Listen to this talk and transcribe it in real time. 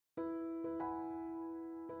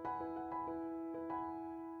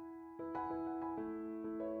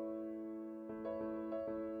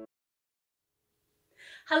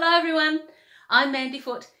Hello everyone, I'm Mandy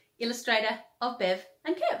Foote, illustrator of Bev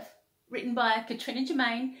and Kev, written by Katrina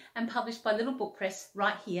Germain and published by Little Book Press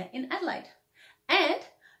right here in Adelaide. And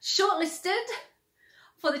shortlisted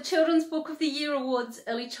for the Children's Book of the Year Awards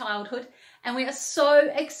Early Childhood, and we are so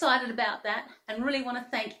excited about that and really want to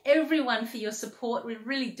thank everyone for your support. We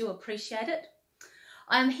really do appreciate it.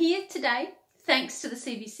 I am here today, thanks to the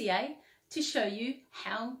CBCA, to show you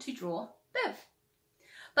how to draw Bev.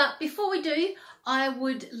 But before we do, I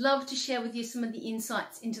would love to share with you some of the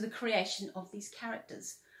insights into the creation of these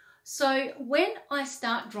characters. So when I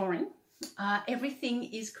start drawing, everything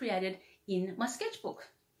is created in my sketchbook.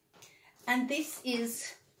 And this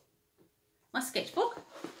is my sketchbook,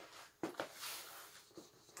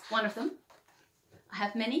 one of them. I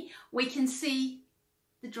have many. We can see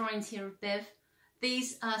the drawings here of Bev.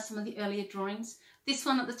 These are some of the earlier drawings. This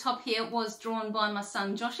one at the top here was drawn by my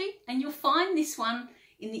son Joshy, and you'll find this one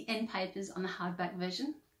in the end papers on the hardback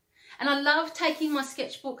version. And I love taking my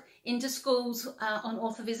sketchbook into schools on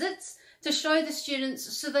author visits to show the students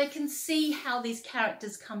so they can see how these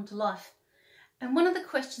characters come to life. And one of the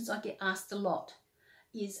questions I get asked a lot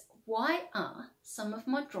is, why are some of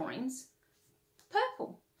my drawings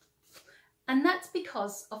purple? And that's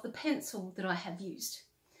because of the pencil that I have used.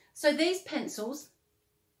 So these pencils,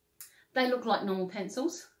 they look like normal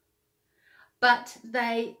pencils, but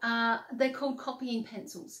they're called copying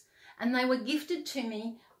pencils, and they were gifted to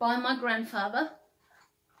me by my grandfather,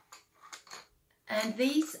 and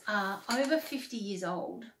these are over 50 years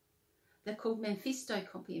old. They're called Mephisto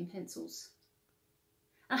copying pencils.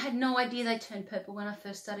 I had no idea they turned purple when I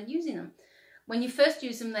first started using them. When you first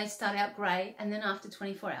use them, they start out grey, and then after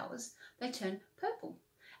 24 hours they turn purple,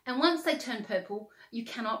 and once they turn purple you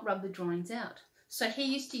cannot rub the drawings out. So he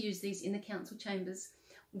used to use these in the council chambers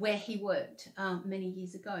where he worked many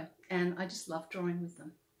years ago, and I just love drawing with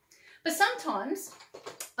them. But sometimes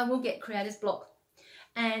I will get creator's block,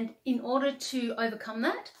 and in order to overcome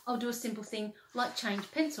that, I'll do a simple thing like change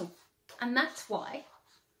pencil, and that's why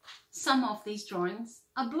some of these drawings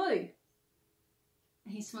are blue.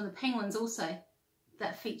 And here's some of the penguins also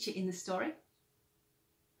that feature in the story.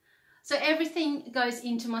 So everything goes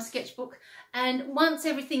into my sketchbook, and once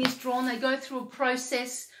everything is drawn, they go through a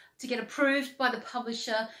process to get approved by the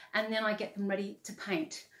publisher, and then I get them ready to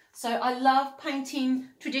paint. So I love painting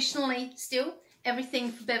traditionally still.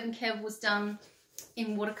 Everything for Bev and Kev was done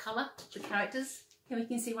in watercolour, the characters. Here we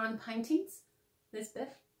can see one of the paintings. There's Bev.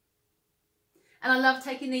 And I love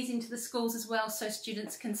taking these into the schools as well, so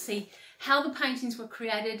students can see how the paintings were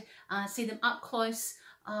created, see them up close,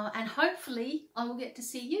 and hopefully I will get to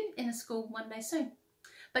see you in a school one day soon.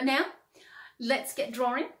 But now, let's get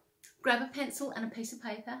drawing. Grab a pencil and a piece of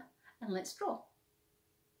paper and let's draw.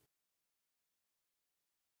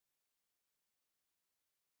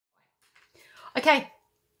 Okay,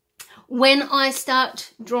 when I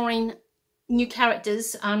start drawing new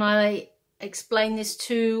characters, and I explain this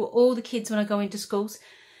to all the kids when I go into schools,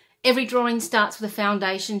 every drawing starts with a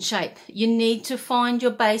foundation shape. You need to find your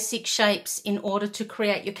basic shapes in order to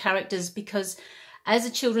create your characters, because as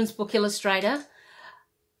a children's book illustrator,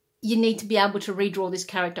 you need to be able to redraw this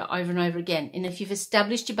character over and over again. And if you've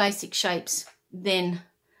established your basic shapes, then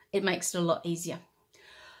it makes it a lot easier.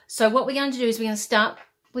 So what we're going to do is we're going to start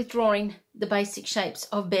with drawing the basic shapes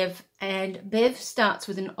of Bev, and Bev starts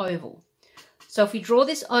with an oval. So if we draw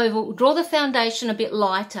this oval, draw the foundation a bit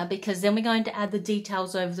lighter, because then we're going to add the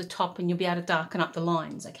details over the top and you'll be able to darken up the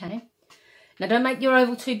lines, okay? Now don't make your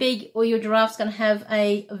oval too big or your giraffe's going to have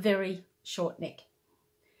a very short neck.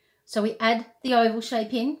 So we add the oval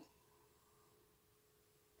shape in,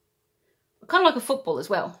 kind of like a football as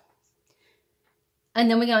well.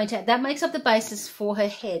 And then we're going to add, that makes up the basis for her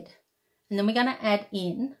head. And then we're going to add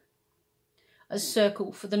in a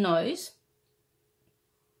circle for the nose.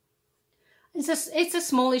 It's a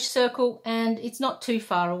smallish circle, and it's not too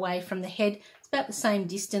far away from the head. It's about the same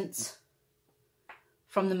distance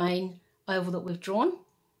from the main oval that we've drawn.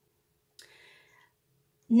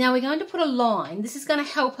 Now we're going to put a line. This is going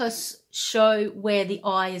to help us show where the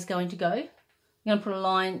eye is going to go. I'm going to put a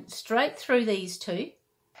line straight through these two.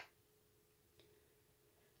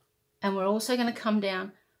 And we're also going to come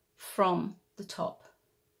down from the top.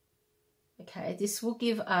 Okay, this will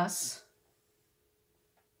give us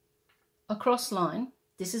a cross line.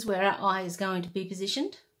 This is where our eye is going to be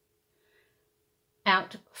positioned.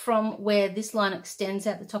 Out from where this line extends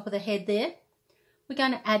out the top of the head there, we're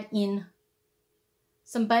going to add in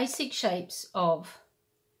some basic shapes of,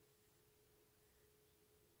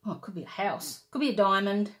 oh, it could be a house, could be a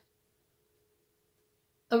diamond,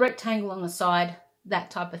 a rectangle on the side, that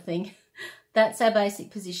type of thing. That's our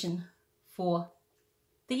basic position for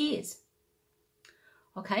the ears.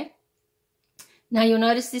 Okay. Now you'll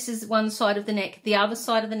notice this is one side of the neck. The other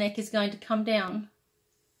side of the neck is going to come down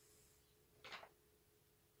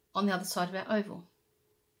on the other side of our oval.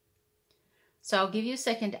 So I'll give you a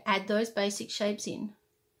second to add those basic shapes in.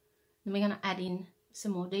 Then we're going to add in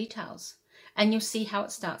some more details. And you'll see how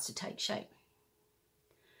it starts to take shape.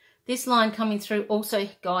 This line coming through also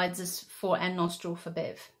guides us for our nostril for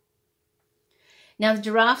Bev. Now the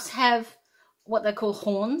giraffes have what they call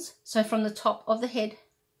horns. So from the top of the head,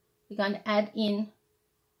 we're going to add in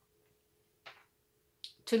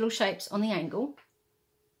 2 little shapes on the angle.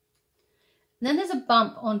 And then there's a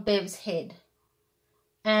bump on Bev's head.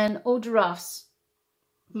 And all giraffes,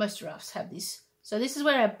 most giraffes have this. So this is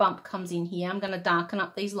where our bump comes in here. I'm going to darken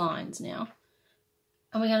up these lines now.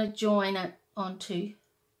 And we're going to join it onto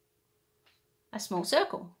a small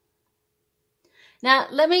circle. Now,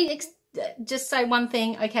 let me just say one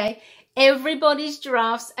thing, okay? Everybody's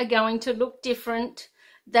giraffes are going to look different.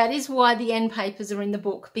 That is why the end papers are in the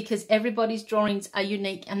book, because everybody's drawings are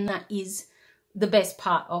unique, and that is the best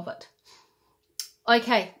part of it.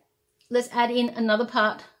 Okay, let's add in another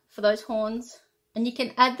part for those horns. And you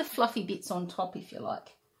can add the fluffy bits on top if you like.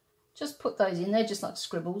 Just put those in there, just like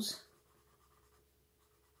scribbles.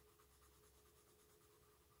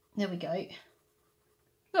 There we go.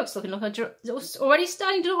 Looks looking like a giraffe. It's already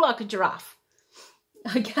starting to look like a giraffe.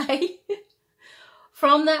 Okay.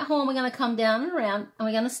 From that horn, we're going to come down and around, and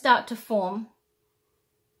we're going to start to form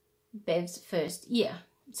Bev's first ear.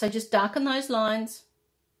 So just darken those lines,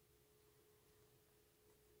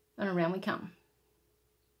 and around we come.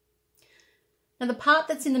 Now the part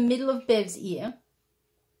that's in the middle of Bev's ear,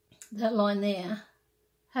 that line there,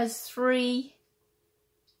 has 3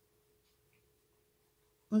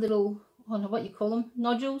 little, I don't know what you call them,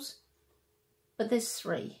 nodules, but there's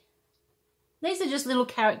 3. These are just little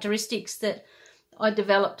characteristics that I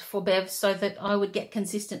developed for Bev so that I would get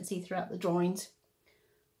consistency throughout the drawings.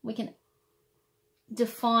 We can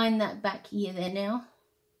define that back ear there now.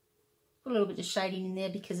 Put a little bit of shading in there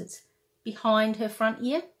because it's behind her front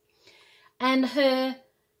ear. And her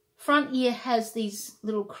front ear has these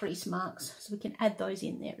little crease marks, so we can add those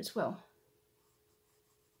in there as well.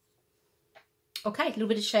 Okay, a little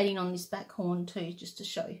bit of shading on this back horn too, just to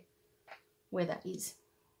show where that is.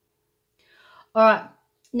 All right,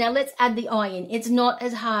 now let's add the eye in. It's not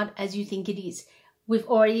as hard as you think it is. We've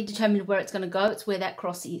already determined where it's going to go. It's where that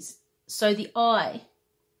cross is. So the eye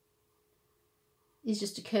is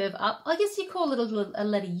just a curve up. I guess you call it a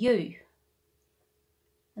letter U.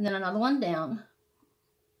 And then another one down.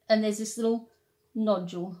 And there's this little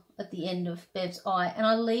nodule at the end of Bev's eye. And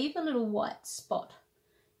I leave a little white spot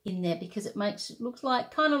in there because it makes it look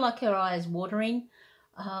like, kind of like her eye is watering.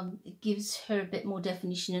 It gives her a bit more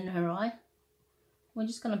definition in her eye. We're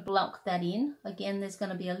just going to block that in. Again, there's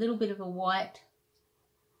going to be a little bit of a white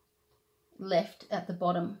left at the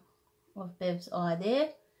bottom of Bev's eye there.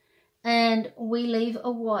 And we leave a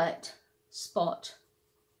white spot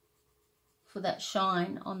for that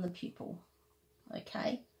shine on the pupil.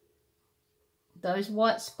 Okay. Those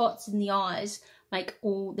white spots in the eyes make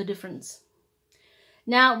all the difference.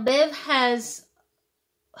 Now, Bev has,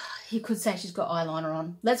 you could say she's got eyeliner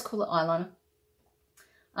on. Let's call it eyeliner.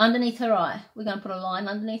 Underneath her eye, we're going to put a line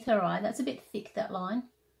underneath her eye. That's a bit thick, that line.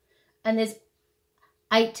 And there's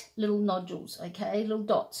 8 little nodules, okay, little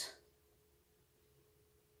dots.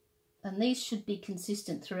 And these should be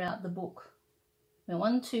consistent throughout the book. Now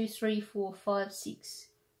 1, 2, 3, 4, 5, 6,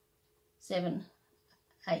 7,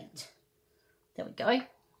 8. There we go.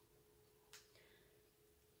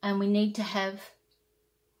 And we need to have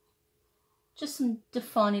just some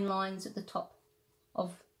defining lines at the top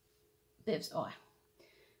of Bev's eye.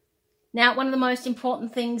 Now, one of the most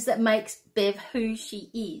important things that makes Bev who she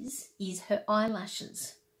is her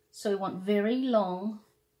eyelashes. So we want very long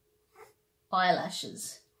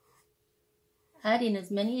eyelashes. Add in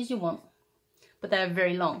as many as you want, but they are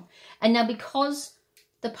very long. And now because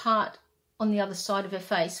the part on the other side of her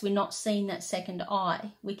face, we're not seeing that second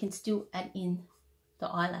eye, we can still add in the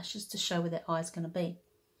eyelashes to show where that eye is going to be.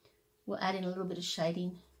 We'll add in a little bit of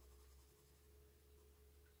shading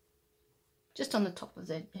just on the top of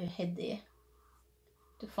her head there,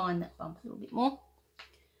 define that bump a little bit more.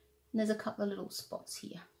 And there's a couple of little spots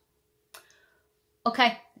here.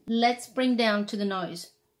 Okay, let's bring down to the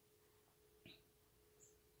nose.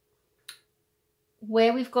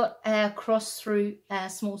 Where we've got our cross through our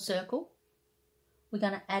small circle, we're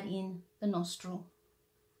going to add in the nostril.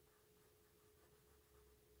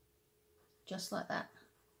 Just like that.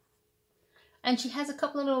 And she has a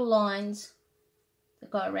couple of little lines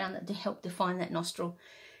that go around that to help define that nostril.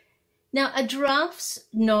 Now, a giraffe's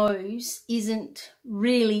nose isn't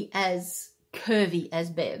really as curvy as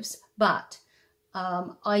Bev's, but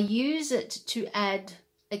I use it to add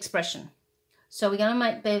expression. So we're going to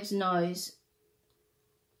make Bev's nose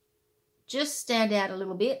just stand out a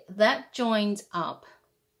little bit. That joins up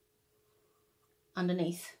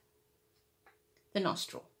underneath the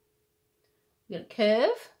nostril. We've got a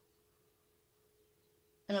curve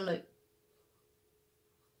and a loop.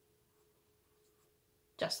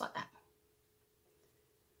 Just like that.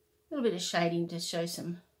 A little bit of shading to show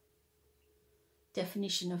some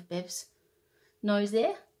definition of Bev's nose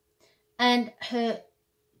there. And her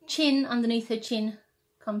chin, underneath her chin,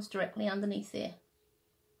 comes directly underneath there.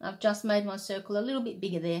 I've just made my circle a little bit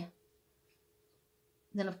bigger there.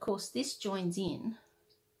 Then of course this joins in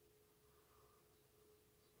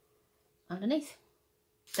underneath.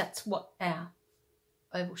 That's what our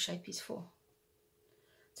oval shape is for.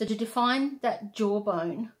 So to define that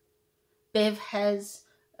jawbone, Bev has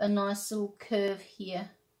a nice little curve here,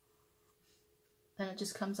 and it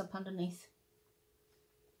just comes up underneath.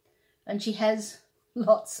 And she has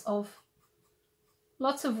lots of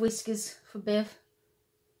whiskers for Bev.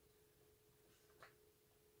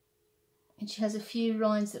 And she has a few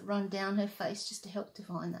lines that run down her face just to help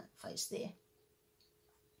define that face there.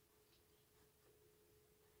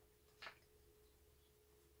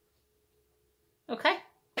 Okay.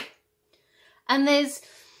 And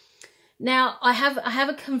now I have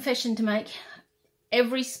a confession to make.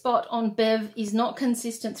 Every spot on Bev is not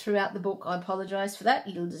consistent throughout the book. I apologise for that.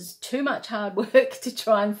 It is too much hard work to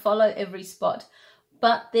try and follow every spot.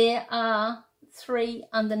 But there are 3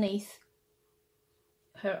 underneath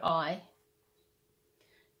her eye.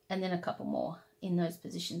 And then a couple more in those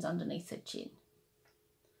positions underneath her chin.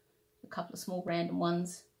 A couple of small random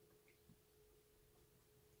ones.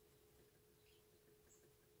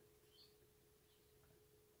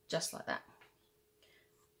 Just like that.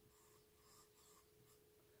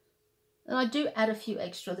 And I do add a few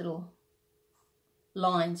extra little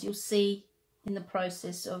lines. You'll see in the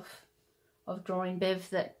process of drawing Bev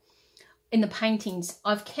that in the paintings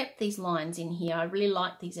I've kept these lines in here. I really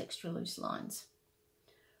like these extra loose lines.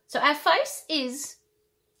 So our face is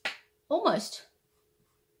almost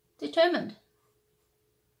determined.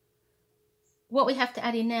 What we have to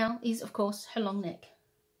add in now is, of course, her long neck.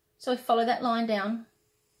 So we follow that line down,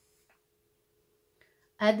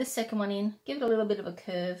 add the second one in, give it a little bit of a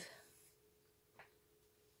curve.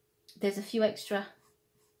 There's a few extra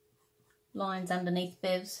lines underneath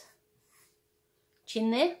Bev's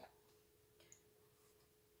chin there.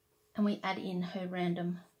 And we add in her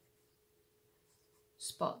random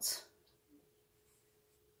spots.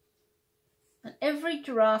 And every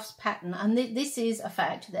giraffe's pattern, and this is a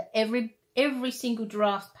fact, that every single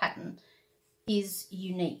giraffe's pattern is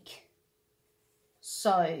unique.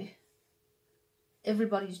 So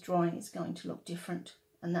everybody's drawing is going to look different,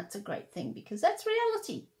 and that's a great thing because that's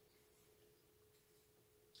reality.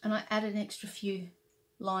 And I add an extra few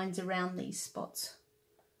lines around these spots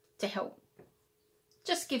to help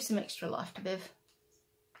just give some extra life to Bev.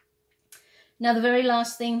 Now the very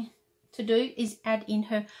last thing to do is add in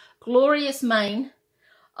her glorious mane,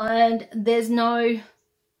 and there's no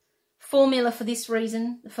formula for this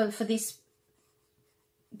reason, for this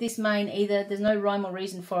mane either. There's no rhyme or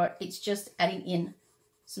reason for it. It's just adding in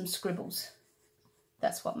some scribbles.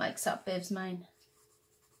 That's what makes up Bev's mane.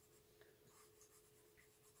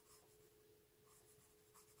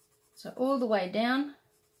 So all the way down.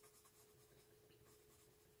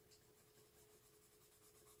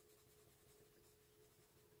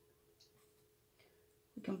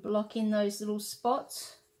 We can block in those little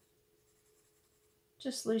spots.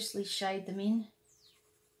 Just loosely shade them in.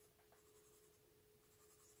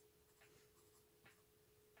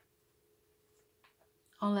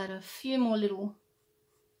 I'll add a few more little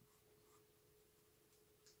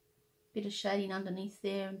bit of shading underneath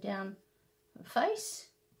there and down her face.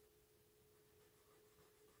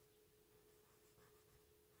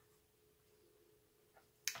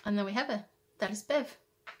 And there we have her. That is Bev.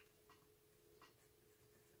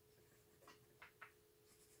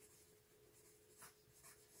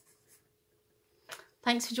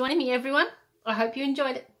 Thanks for joining me, everyone. I hope you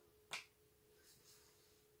enjoyed it.